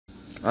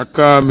I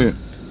call me.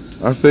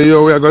 I say,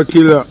 yo, we are going to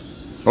kill her.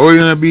 How you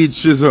going to beat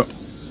Shizzle?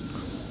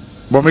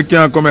 But me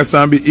can't come here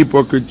and be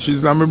hypocrite.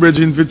 Shizzle, I'm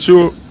bridging for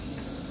you.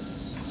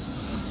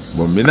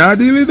 But me not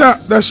deal with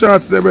that. That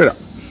shots there, brother.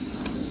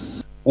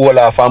 All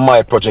off on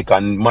my project,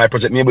 and my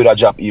project maybe will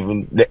drop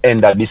even the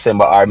end of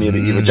December or maybe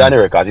even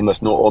January, because he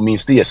must know how me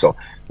stay. So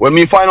when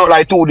me find out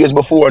like 2 days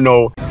before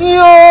now,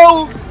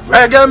 yo,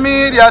 Reggae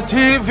Media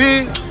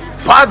TV,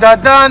 better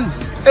than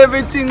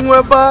everything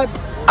we're bad,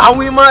 and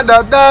we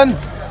madder than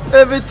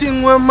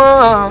everything we're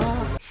mad.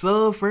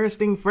 So first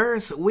thing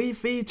first, we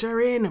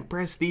featuring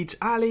Prestige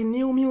Ali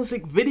new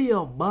music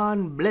video,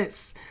 Born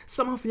Bless.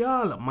 Some of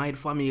y'all might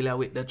familiar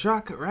with the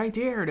track right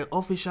here. The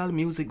official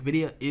music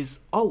video is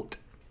out.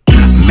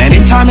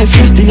 Many times I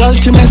face the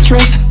ultimate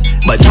stress,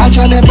 but I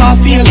shall never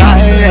feel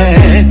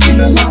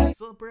like.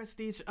 So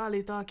Prestige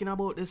Ali talking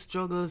about the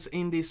struggles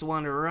in this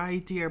one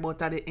right here,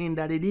 but at the end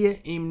of the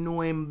day, him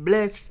know him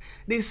blessed.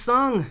 This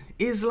song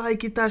is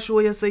like it a show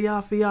you say you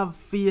have to have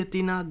faith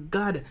in a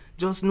God.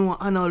 Just know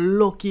I know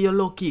lucky you're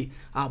lucky.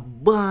 A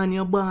born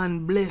you're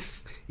born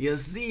blessed. You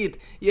see it?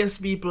 Yes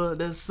people,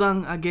 the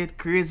song I get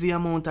crazy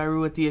amount of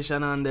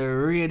rotation on the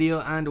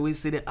radio and we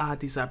see the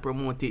artists are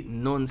promote it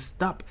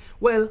non-stop.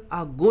 Well,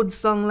 a good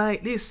song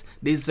like this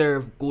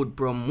deserve good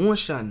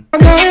promotion.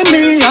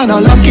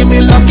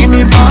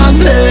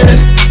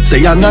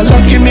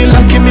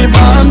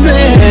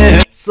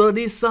 So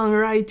this song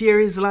right here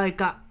is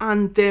like a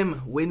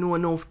anthem. We know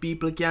enough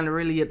people can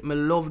relate. Me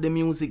love the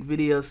music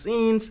video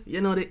scenes.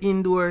 You know, the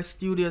indoor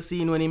studio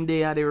scene when him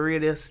there at the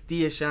radio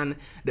station.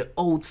 The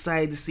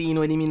outside scene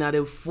when him in at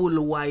the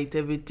full white,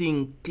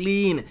 everything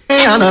clean.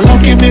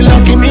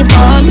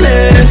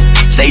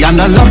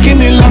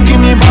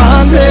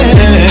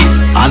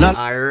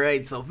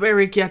 Alright, so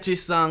very catchy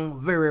song,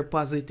 very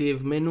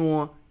positive. Me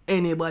know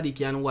anybody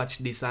can watch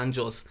this and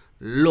just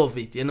love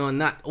it, you know,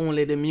 not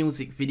only the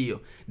music video,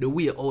 the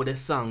way how the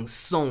song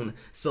sound.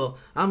 So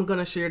I'm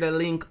gonna share the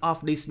link of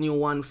this new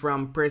one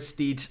from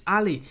Prestige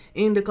Ali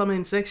in the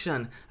comment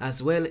section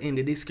as well in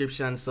the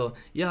description, so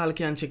y'all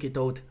can check it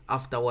out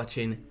after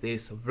watching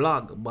this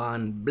vlog.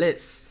 Born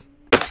Bless.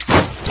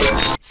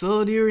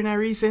 So during a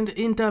recent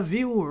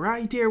interview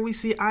right here we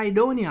see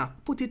Aidonia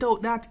put it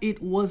out that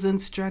it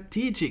wasn't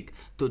strategic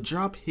to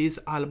drop his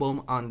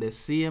album on the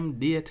same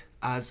date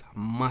as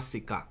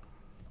Masicka.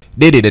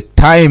 They did the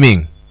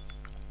timing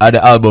of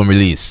the album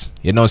release,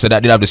 you know, so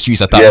that they have the streets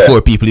attack before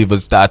people even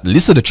start to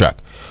listen to the track.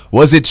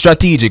 Was it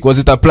strategic? Was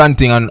it a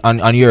planting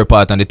on your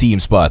part and the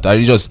team's part, or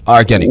it just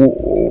organic?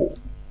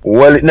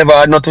 Well, it never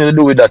had nothing to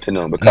do with that, you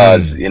know,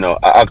 because you know,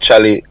 I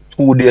actually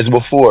 2 days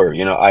before,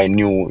 you know, I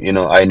knew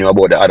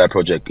about the other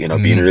project, you know,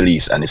 being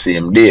released on the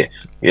same day,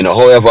 you know.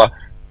 However,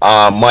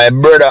 my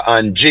brother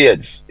and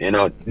Jades, you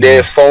know,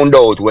 they found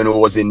out when we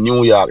was in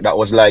New York. That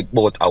was like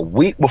about a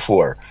week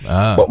before.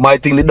 But my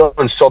thing, they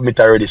don't submit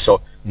already,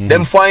 so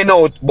them find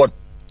out. But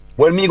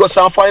when me go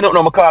and find out,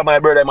 now I call my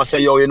brother, I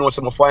say, yo, you know,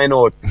 so I find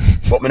out.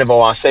 But me never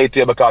want to say it to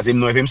you, because him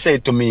know if him say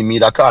it to me, me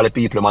that call the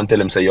people and tell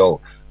them, say, yo,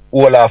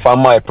 all off on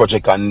my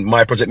project, and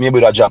my project maybe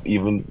will drop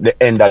even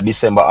the end of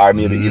December or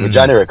maybe even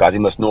January, because he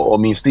must know how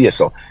me stay.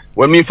 So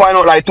when me find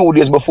out like 2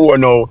 days before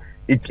now,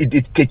 it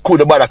could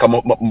have been like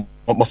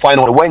I find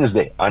out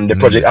Wednesday, and the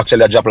project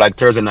actually dropped like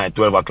Thursday night,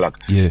 12 o'clock.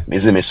 Yeah, you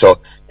see me? So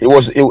it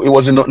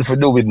wasn't nothing to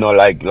do with no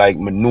like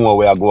me know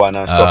where I go and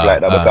stuff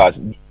like that,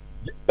 because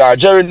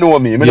Jerry know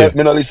me. Me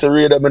not listen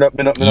radio.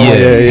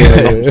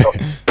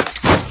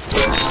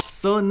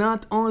 So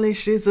not only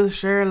Shizzle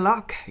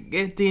Sherlock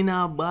getting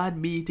a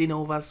bad beating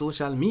over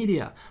social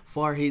media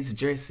for his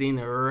dressing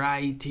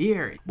right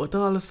here, but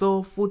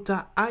also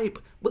Foota Hype,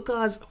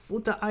 because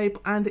Foota Hype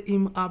and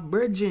him are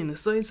virgin.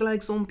 So it's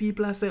like some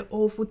people are say,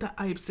 oh, Foota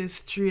Hype says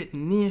straight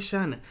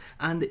nation,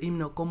 and him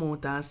no come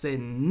out and say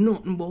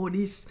nothing about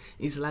this.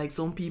 It's like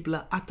some people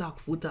attack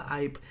Foota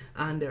Hype,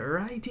 and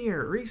right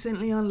here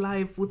recently on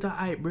live, Foota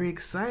Hype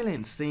breaks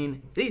silence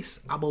saying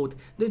this about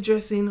the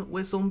dressing,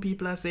 where some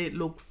people are say it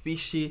look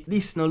fishy,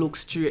 this no look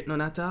straight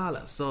none at all.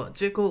 So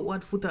check out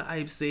what Foota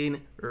Hype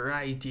saying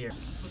right here.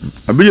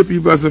 I believe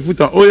people say,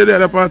 Foota, oh, you're there at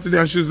the party there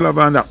and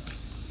Shizzle and that.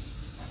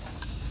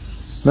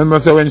 Remember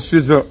say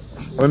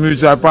when we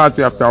reach our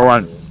party after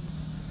 1,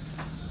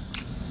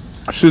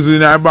 Shizzle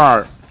in a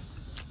bar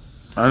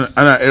and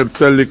I help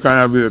sell the kind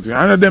of everything.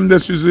 And them there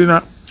she's in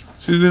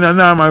a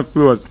normal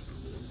clothes.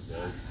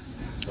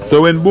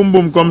 So when Boom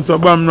Boom comes to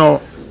Bam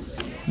now,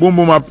 Boom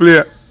Boom a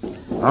play,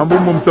 and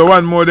Boom Boom say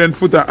one more than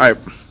Foota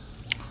Hype,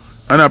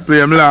 and I play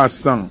him last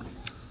song.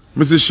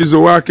 Mrs.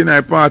 Shizzle walking at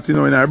a party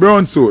now in a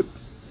brown suit.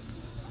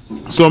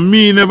 So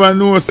me never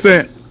know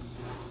say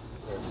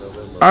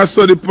I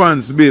saw the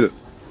pants bill.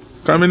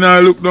 Come in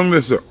and look down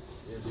there, sir.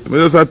 I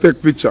just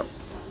take picture.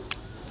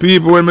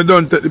 People when me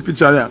done take the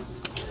picture there,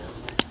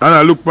 and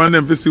I look on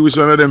them to see which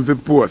one of them to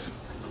post.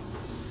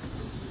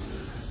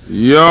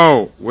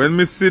 Yo, when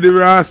me see the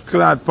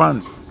rascal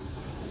pants,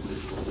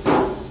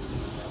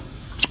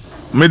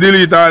 me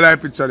delete all that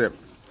picture them.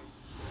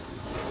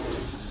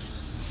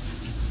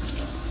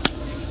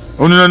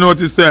 You don't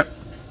notice that?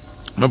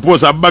 I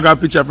post a bag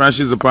of picture from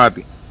Shizzle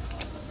party.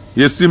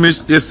 You see me,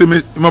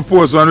 my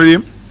post one with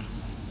him?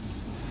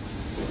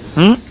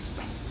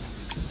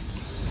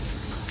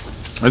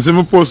 You see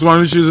me post one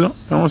with Shizzle?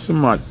 I want some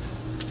mad.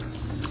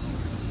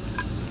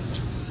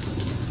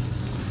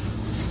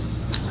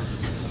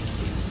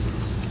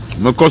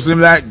 I cuss him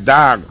like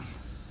dog.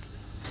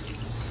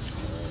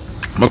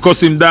 I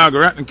cuss him dog,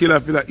 right? And killer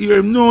feel like, hear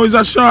him, no, it's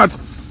a shot.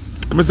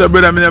 I say,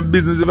 brother, I'm in a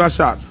business with a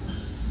shot.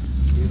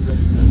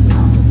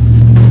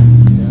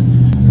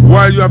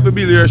 Why you have to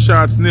build your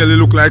shots nearly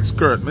look like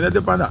skirt? I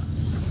depend on that.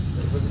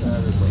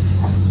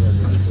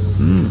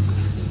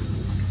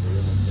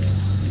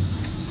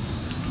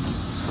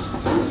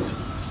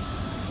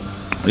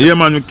 Yeah,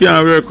 man, we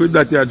can't work with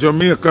that. You're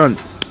Jamaican.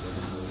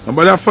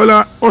 But that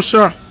fella,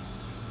 Usher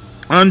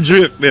and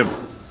Drake them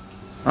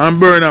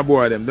and Burna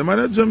Boy them. Them are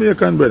the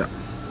Jamaican, brother.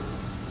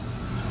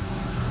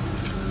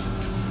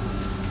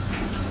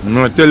 I'm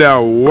going to tell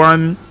you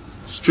one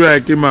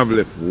strike him have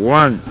left.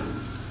 One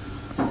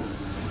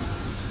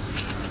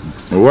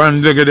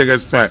digga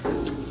strike.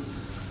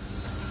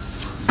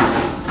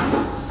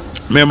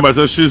 Remember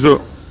to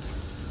Shizzle.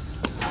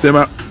 Say,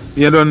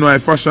 you don't know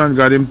if fashion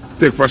got him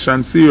take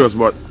fashion serious,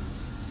 but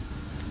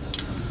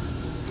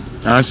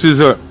and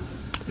Shizzle,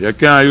 you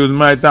can't use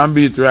my time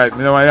beat right.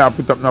 Me know why you have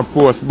to put up no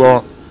post,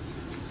 but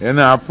you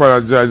know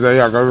apologize. You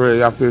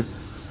have to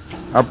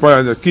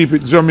apologize. Keep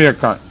it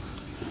Jamaican.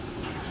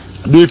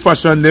 Do it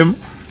fashion them,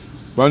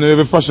 but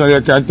every fashion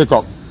you can take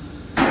up.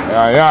 You're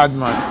a yard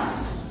man.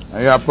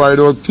 And you're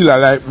probably a killer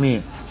like me.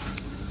 And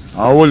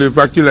only if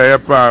a killer you're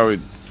probably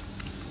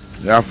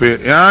with. You have to, you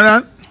know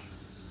that?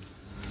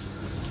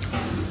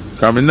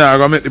 Because I'm not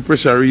going to make the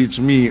pressure reach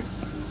me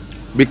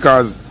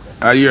because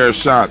I hear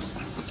shots.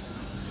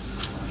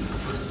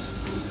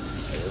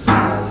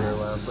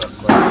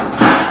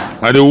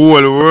 And the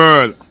whole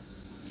world,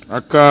 I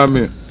call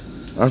me.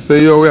 I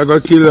say, yo, we are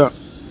going to kill her.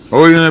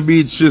 How you going to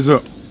beat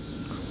Shizzle?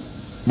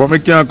 But me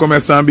can't come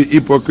here and be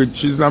hypocrite.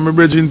 Shizzle and my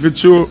brethren for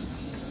sure.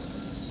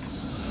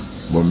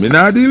 But me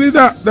not deal with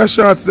that. That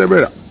shots there,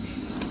 brother.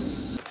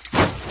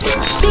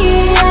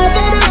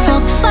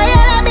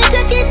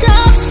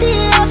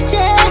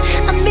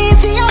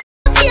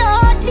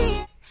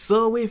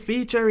 So we're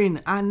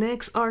featuring our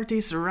next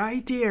artist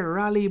right here,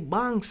 Raleigh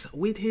Banks,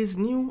 with his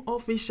new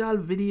official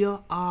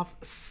video of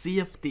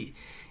Safety.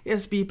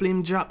 Yes, people,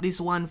 him drop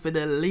this one for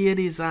the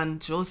ladies, and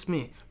trust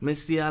me, me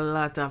see a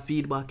lot of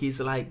feedback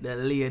is like the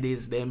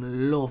ladies,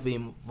 them love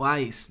him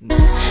voice.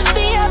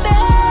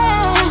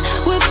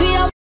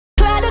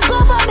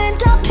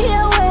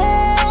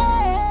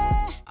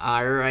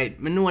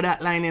 Alright, me know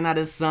that line in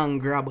the song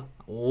grab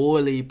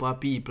whole heap of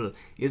people.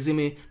 You see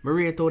me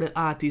rate how the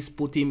artist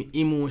put him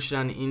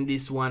emotion in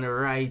this one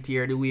right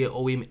here, the way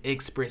how him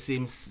express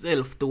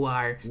himself to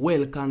her.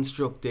 Well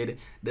constructed.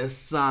 The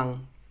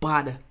song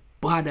bad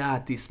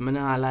artist. Me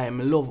nah lie,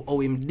 me love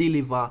how him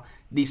deliver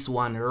this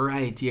one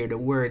right here, the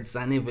words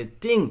and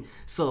everything.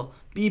 So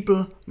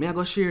people, me I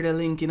go share the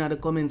link in the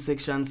comment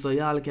section so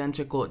y'all can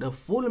check out the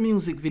full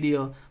music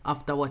video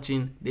after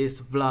watching this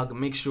vlog.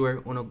 Make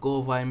sure you go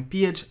over him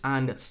page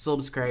and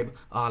subscribe,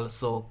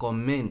 also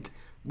comment.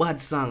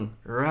 Bad song,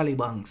 Raleigh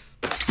Banks.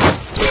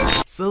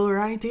 So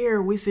right here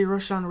we see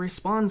Russian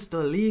response to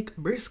leak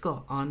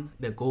Briscoe on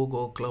the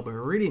Go-Go Club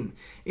rhythm.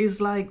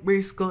 It's like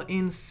Briscoe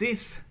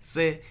insists,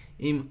 say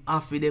him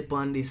off it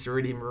upon this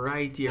rhythm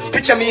right here.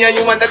 Picture me and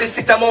you under the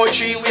sit more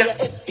tree.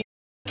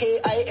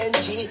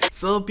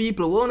 So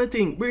people, wanna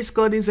think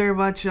Briscoe deserve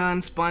a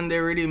chance on the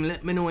rhythm?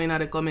 Let me know in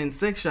the comment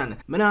section.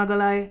 Me not gonna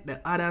lie,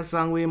 the other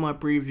song we my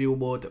preview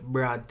about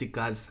Brad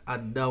Tickers,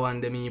 that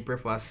one me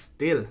prefer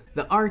still.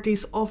 The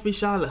artist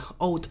official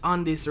out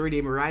on this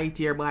rhythm right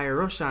here by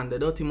Russian, the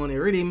Dirty Money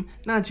rhythm.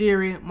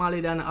 Nigeria,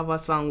 Malidan have a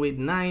song with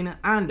 9,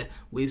 and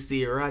we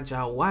see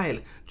Raja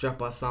Wild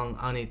drop a song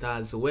on it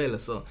as well.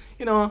 So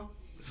you know,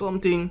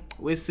 something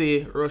we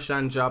see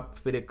Russian drop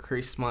for the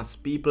Christmas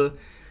people.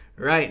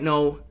 Right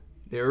now,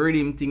 the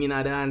rhythm thing in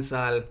a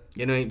dancehall,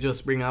 you know, it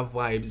just bring a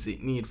vibes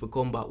it need for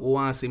come back. We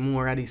want to see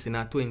more of this in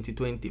a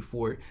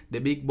 2024. The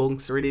Big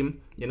Bunks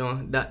rhythm, you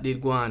know, that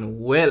did go on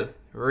well.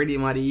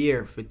 Rhythm of the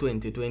year for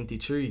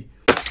 2023.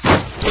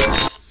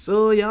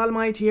 So y'all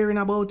might hearing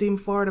about him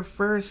for the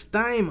first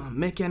time.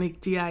 Mechanic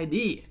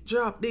T.I.D.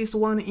 drop this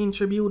one in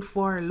tribute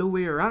for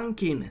Louie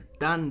Rankin.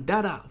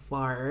 DaDa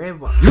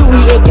forever.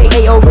 Louie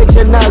aka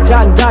original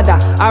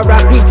DaDa.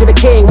 R.I.P. to the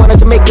king, one of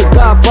Jamaica's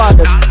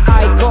godfathers.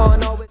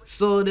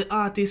 So the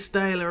artist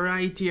style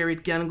right here,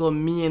 it can go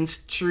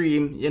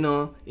mainstream, you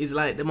know. It's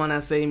like the man I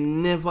say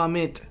him never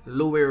met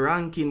Louie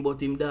Rankin,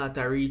 but him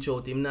daughter reach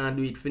out. Him not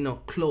do it for no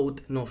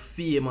clout, no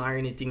fame or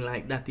anything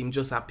like that. Him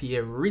just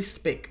appear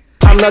respect.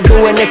 I'm not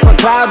doing it for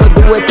clout, I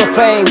do it for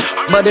fame.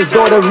 But his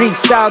daughter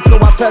reached out, so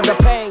I felt the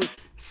pain.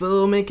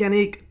 So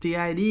Mechanic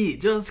T.I.D.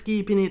 just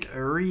keeping it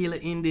real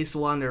in this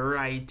one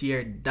right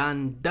here.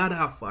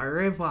 DaDa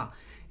forever.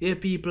 Yeah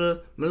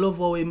people, me love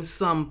how him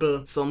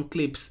sample some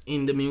clips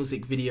in the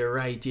music video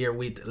right here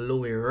with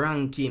Louie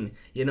Rankin.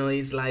 You know,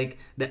 it's like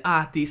the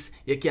artist,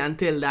 you can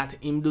tell that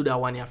him do that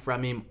one here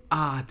from him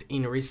art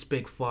in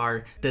respect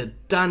for the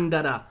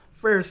DaDa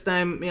first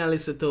time me I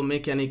listen to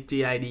Mechanic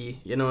T.I.D,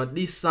 you know,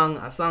 this song,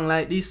 a song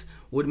like this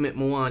would make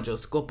me want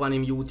just go up on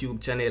him YouTube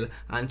channel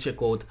and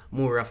check out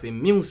more of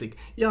him music.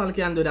 Y'all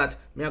can do that.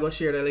 Me I go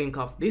share the link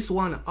of this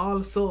one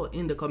also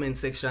in the comment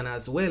section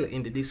as well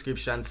in the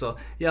description, so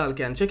y'all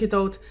can check it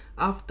out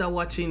after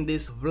watching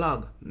this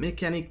vlog.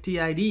 Mechanic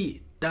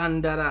T.I.D,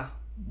 DaDa,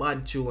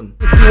 bad tune.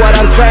 You see what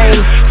I'm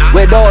saying?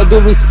 With all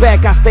due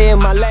respect, I stay in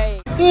my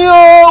lane.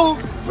 Yo,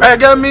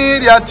 Reggae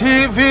Media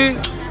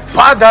TV,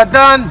 badder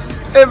than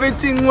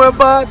everything we're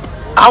bad,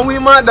 and we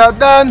madder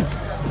than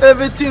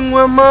everything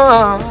we're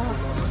mad.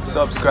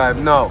 Subscribe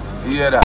now, you hear that?